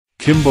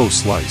Kimbo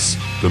Slice,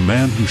 the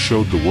man who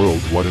showed the world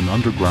what an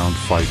underground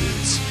fight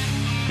is.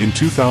 In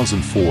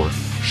 2004,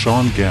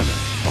 Sean Gannon,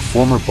 a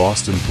former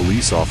Boston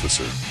police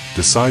officer,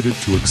 decided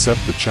to accept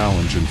the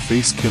challenge and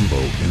face Kimbo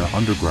in an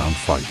underground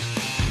fight.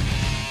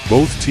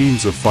 Both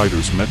teams of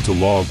fighters met to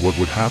log what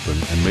would happen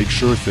and make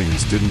sure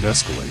things didn't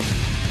escalate.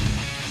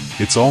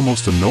 It's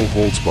almost a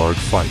no-holds-barred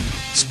fight,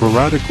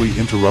 sporadically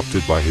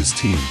interrupted by his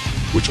team,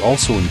 which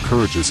also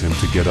encourages him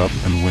to get up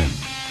and win.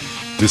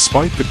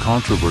 Despite the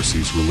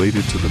controversies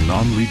related to the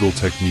non-legal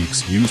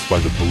techniques used by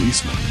the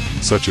policemen,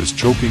 such as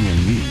choking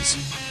and knees,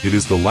 it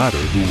is the latter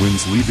who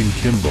wins, leaving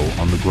Kimbo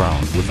on the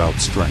ground without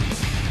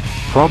strength.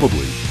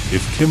 Probably,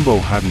 if Kimbo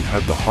hadn't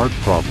had the heart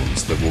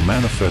problems that will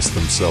manifest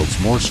themselves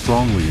more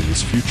strongly in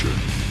his future,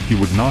 he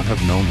would not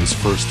have known his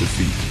first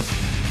defeat.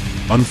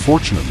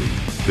 Unfortunately,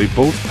 they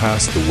both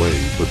passed away,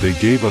 but they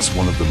gave us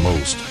one of the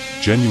most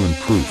genuine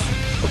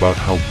proof about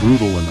how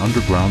brutal an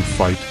underground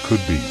fight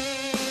could be.